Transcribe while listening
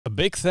A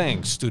big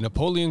thanks to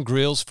Napoleon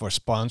Grills for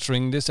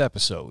sponsoring this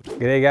episode.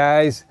 G'day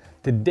guys,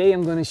 today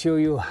I'm going to show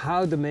you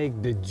how to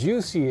make the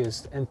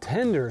juiciest and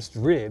tenderest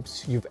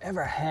ribs you've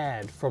ever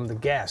had from the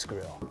gas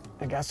grill.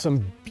 I got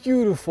some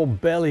beautiful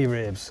belly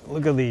ribs,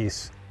 look at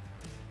these,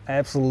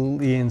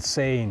 absolutely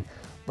insane.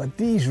 But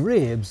these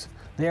ribs,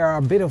 they are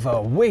a bit of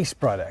a waste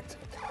product.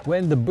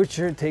 When the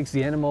butcher takes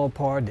the animal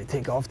apart, they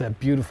take off that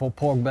beautiful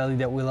pork belly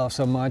that we love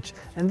so much,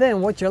 and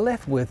then what you're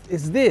left with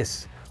is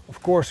this.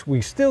 Of course,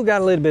 we still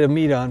got a little bit of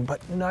meat on,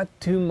 but not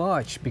too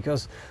much,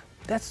 because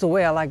that's the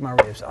way I like my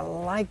ribs. I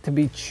like to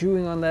be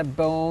chewing on that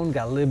bone,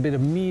 got a little bit of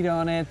meat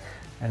on it,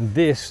 and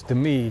this, to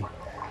me,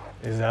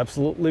 is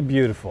absolutely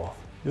beautiful.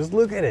 Just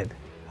look at it.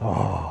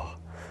 Oh.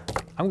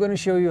 I'm going to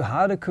show you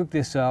how to cook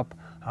this up,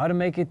 how to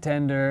make it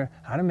tender,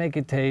 how to make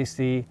it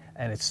tasty,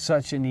 and it's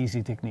such an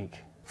easy technique.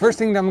 First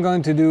thing that I'm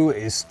going to do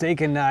is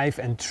take a knife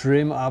and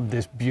trim up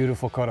this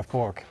beautiful cut of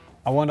pork.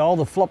 I want all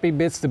the floppy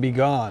bits to be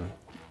gone.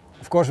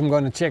 Of course, I'm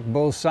going to check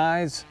both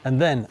sides,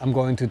 and then I'm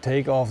going to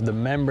take off the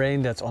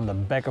membrane that's on the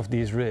back of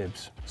these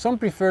ribs. Some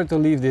prefer to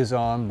leave this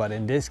on, but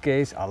in this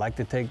case I like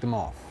to take them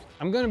off.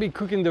 I'm going to be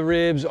cooking the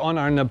ribs on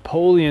our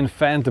Napoleon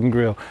Phantom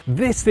grill.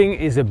 This thing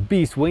is a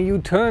beast. When you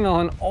turn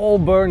on all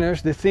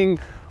burners, the thing,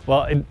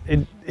 well,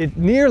 it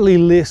nearly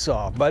lifts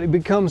off, but it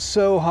becomes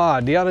so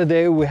hot. The other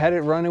day we had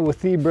it running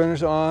with 3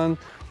 burners on.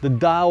 The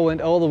dial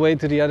went all the way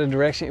to the other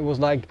direction. It was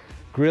like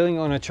grilling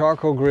on a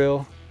charcoal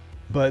grill,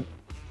 but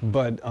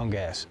on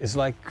gas. It's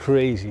like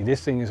crazy.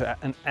 This thing is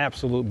an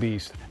absolute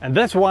beast. And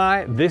that's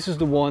why this is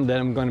the one that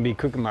I'm going to be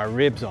cooking my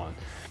ribs on.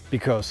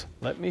 Because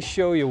let me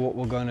show you what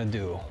we're going to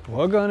do.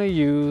 We're going to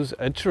use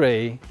a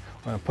tray.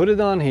 I'm going to put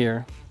it on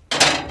here.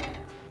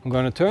 I'm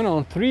going to turn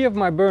on 3 of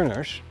my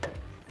burners.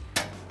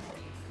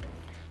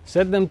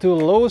 Set them to the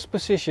lowest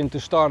position to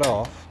start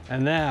off.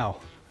 And now,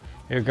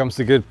 here comes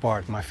the good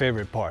part, my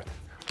favorite part.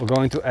 We're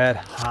going to add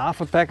half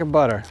a pack of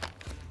butter.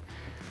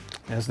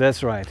 Yes,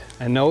 that's right.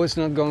 And no, it's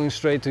not going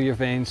straight to your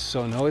veins,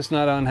 so no, it's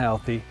not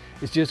unhealthy.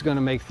 It's just going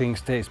to make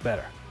things taste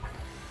better.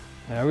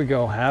 There we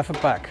go, half a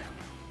pack.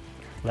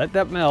 Let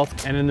that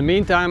melt, and in the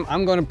meantime,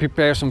 I'm going to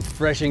prepare some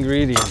fresh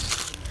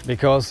ingredients,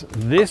 because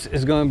this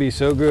is going to be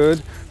so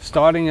good.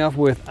 Starting off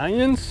with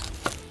onions.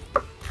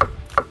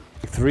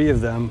 3 of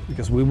them,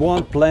 because we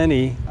want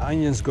plenty.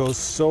 Onions go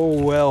so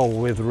well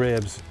with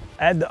ribs.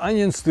 Add the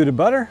onions to the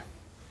butter.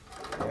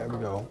 There we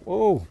go.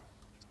 Whoa.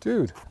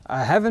 Dude,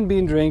 I haven't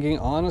been drinking,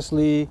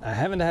 honestly. I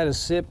haven't had a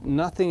sip,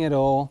 nothing at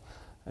all.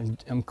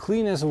 I'm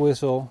clean as a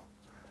whistle.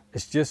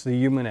 It's just the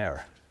human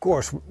error. Of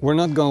course, we're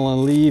not going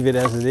to leave it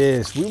as it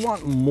is. We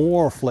want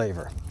more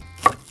flavor.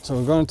 So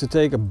we're going to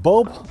take a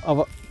bulb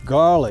of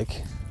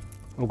garlic.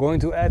 We're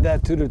going to add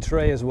that to the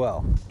tray as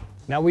well.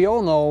 Now we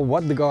all know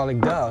what the garlic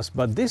does,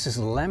 but this is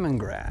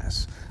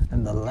lemongrass.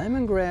 And the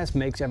lemongrass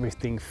makes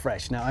everything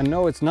fresh. Now I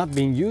know it's not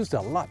being used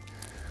a lot,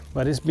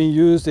 but it's been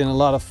used in a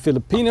lot of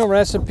Filipino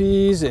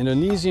recipes,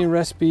 Indonesian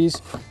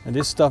recipes, and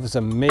this stuff is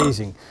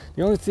amazing.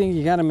 The only thing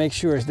you gotta make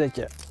sure is that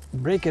you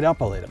break it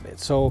up a little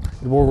bit, so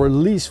it will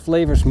release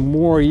flavors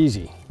more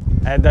easy.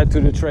 Add that to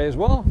the tray as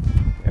well.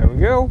 There we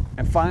go.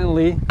 And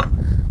finally,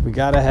 we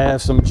gotta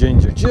have some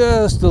ginger,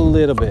 just a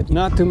little bit,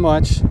 not too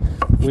much.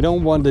 We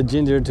don't want the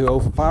ginger to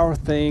overpower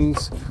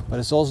things, but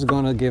it's also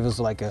gonna give us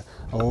like a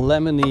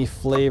lemony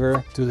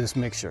flavor to this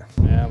mixture.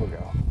 There we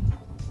go.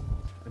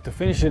 To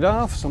finish it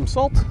off, some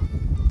salt,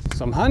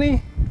 some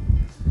honey.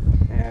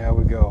 There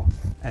we go.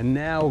 And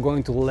now we're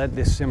going to let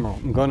this simmer.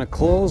 I'm going to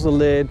close the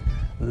lid,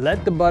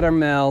 let the butter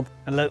melt,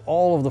 and let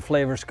all of the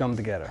flavors come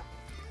together.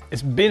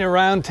 It's been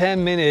around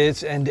 10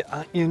 minutes and the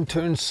onion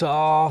turned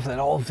soft and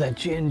all of that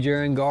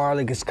ginger and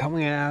garlic is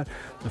coming out.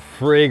 The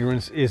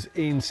fragrance is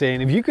insane.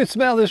 If you could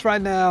smell this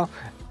right now,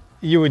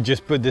 you would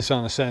just put this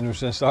on a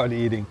sandwich and start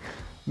eating.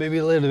 Maybe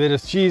a little bit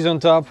of cheese on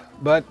top,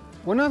 but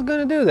we're not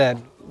going to do that.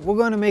 We're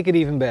going to make it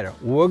even better.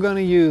 We're going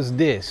to use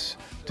this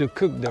to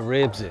cook the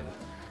ribs in.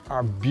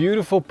 Our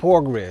beautiful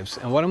pork ribs.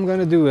 And what I'm going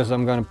to do is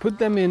I'm going to put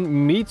them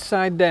in meat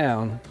side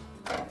down,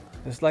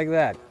 just like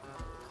that.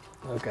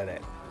 Look at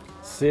it.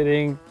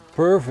 Sitting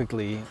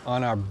perfectly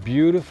on our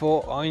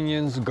beautiful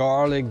onions,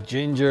 garlic,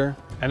 ginger.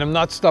 And I'm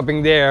not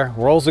stopping there.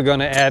 We're also going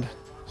to add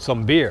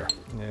some beer.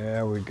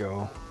 There we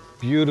go.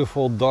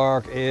 Beautiful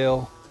dark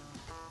ale.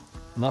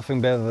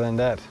 Nothing better than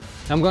that.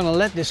 I'm going to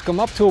let this come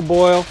up to a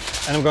boil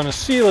and I'm going to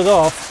seal it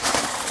off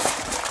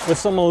with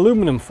some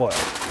aluminum foil.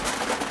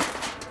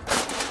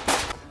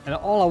 And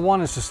all I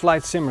want is a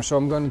slight simmer, so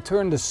I'm going to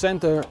turn the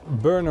center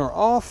burner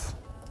off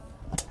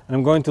and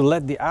I'm going to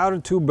let the outer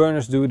 2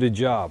 burners do the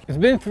job. It's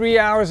been 3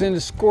 hours in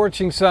the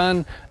scorching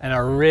sun and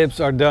our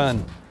ribs are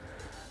done.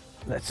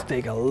 Let's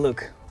take a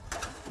look.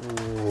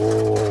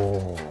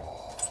 Whoa.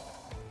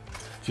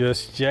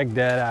 Just check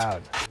that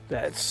out.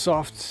 That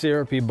soft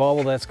syrupy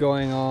bubble that's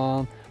going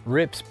on,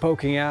 ribs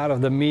poking out of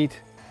the meat.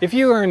 If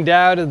you are in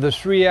doubt if the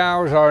 3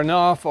 hours are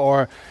enough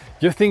or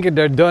you're thinking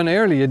they're done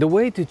earlier, the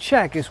way to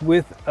check is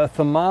with a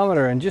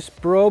thermometer and just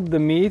probe the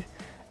meat,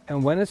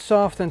 and when it's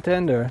soft and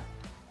tender,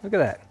 look at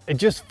that. It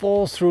just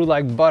falls through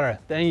like butter.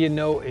 Then you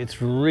know it's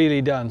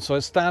really done. So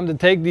it's time to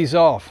take these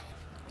off.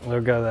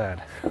 Look at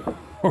that.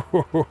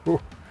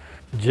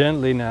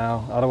 Gently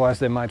now, otherwise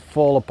they might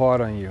fall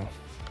apart on you.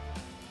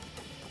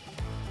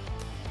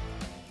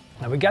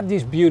 Now we got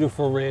these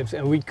beautiful ribs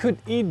and we could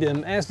eat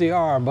them as they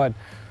are, but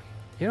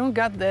you don't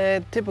got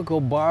that typical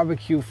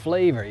barbecue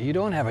flavor. You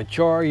don't have a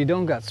char, you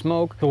don't got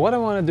smoke. So what I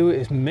want to do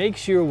is make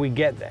sure we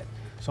get that.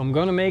 So I'm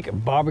gonna make a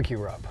barbecue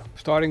rub.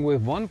 Starting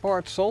with 1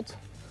 part salt,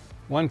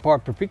 1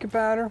 part paprika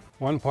powder,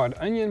 1 part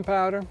onion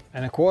powder,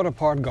 and 1/4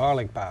 part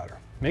garlic powder.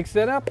 Mix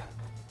that up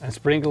and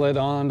sprinkle it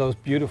on those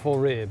beautiful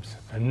ribs.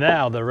 And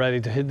now they're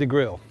ready to hit the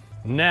grill.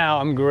 Now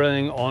I'm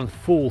grilling on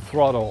full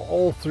throttle.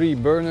 All 3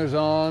 burners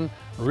on,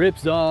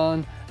 ribs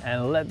on,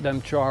 and let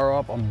them char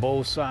up on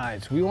both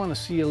sides. We want to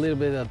see a little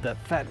bit of that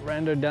fat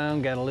render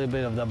down, get a little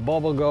bit of the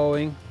bubble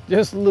going.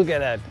 Just look at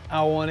that.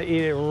 I want to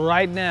eat it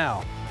right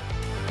now.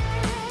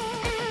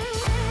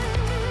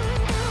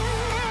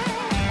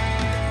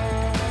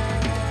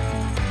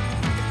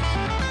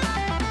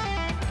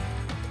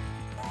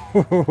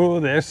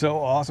 They're so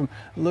awesome.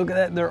 Look at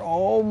that, they're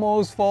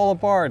almost fall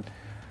apart.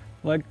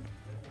 Like,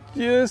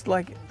 just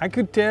like I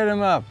could tear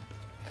them up.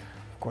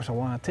 Of course, I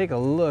want to take a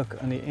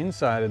look on the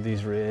inside of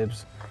these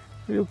ribs.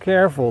 Real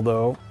careful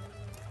though.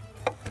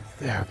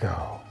 There we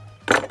go.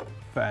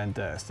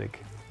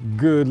 Fantastic.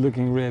 Good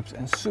looking ribs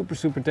and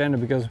super tender,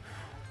 because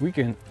we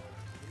can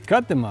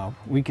cut them up,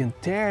 we can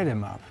tear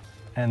them up.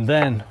 And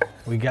then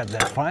we got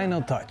that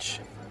final touch.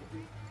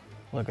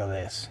 Look at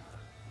this.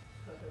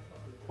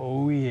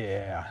 Oh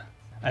yeah.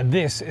 And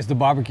this is the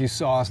barbecue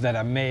sauce that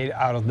I made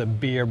out of the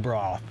beer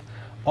broth.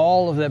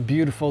 All of that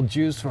beautiful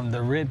juice from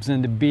the ribs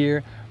and the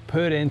beer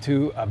put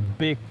into a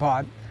big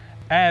pot.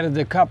 Added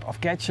a cup of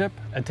ketchup,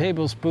 a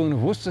tablespoon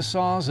of Worcester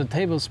sauce, a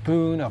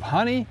tablespoon of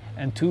honey,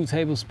 and 2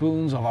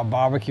 tablespoons of our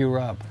barbecue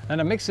rub. Then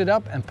I mix it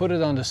up and put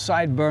it on the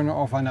side burner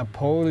of a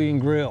Napoleon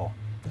grill.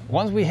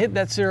 Once we hit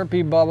that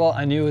syrupy bubble,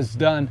 I knew it's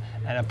done,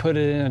 and I put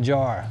it in a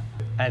jar.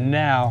 And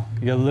now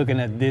you're looking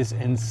at this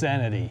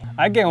insanity.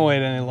 I can't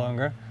wait any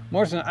longer.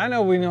 Morrison, I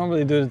know we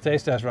normally do the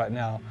taste test right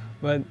now,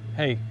 but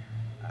hey,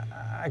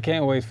 I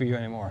can't wait for you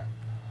anymore.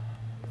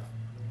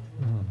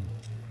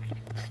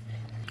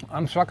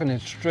 I'm sucking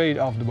it straight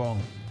off the bone.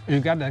 You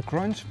got that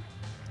crunch,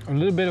 a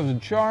little bit of the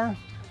char.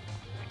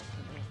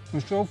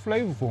 It's so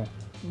flavorful.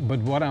 But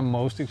what I'm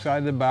most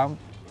excited about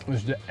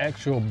is the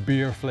actual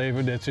beer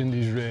flavor that's in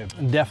these ribs.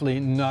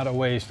 Definitely not a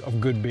waste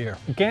of good beer.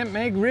 You can't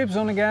make ribs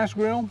on a gas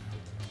grill?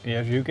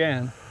 Yes, you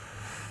can.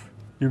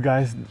 You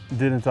guys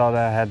didn't thought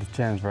I had the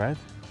chance, right?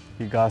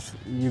 You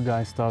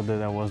guys thought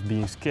that I was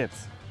being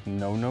skipped.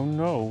 No, no,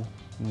 no.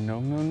 No,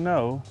 no,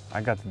 no.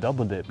 I got the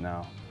double dip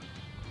now.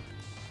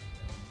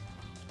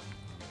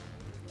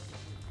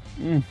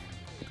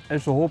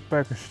 It's a whole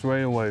package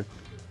straight away.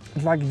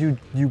 It's like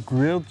you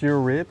grilled your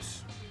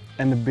ribs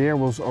and the beer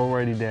was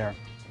already there.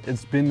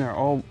 It's been there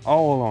all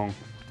along.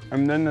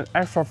 And then the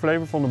extra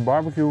flavor from the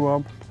barbecue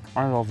rub,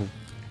 I love it.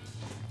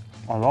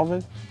 I love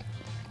it.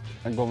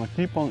 I'm gonna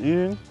keep on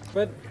eating.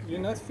 But you're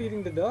not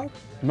feeding the dog?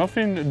 Not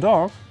feeding the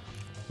dog?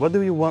 What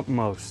do you want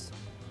most?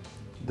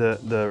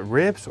 The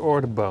ribs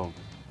or the bone?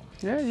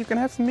 Yeah, you can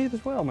have some meat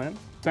as well, man.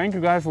 Thank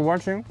you guys for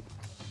watching.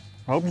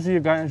 I hope to see you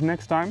guys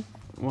next time.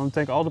 I want to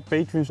thank all the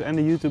patrons and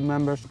the YouTube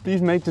members.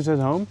 Please make this at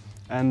home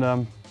and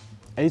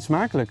eet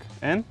smakelijk.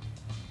 En?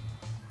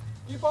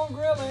 Keep on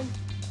grilling!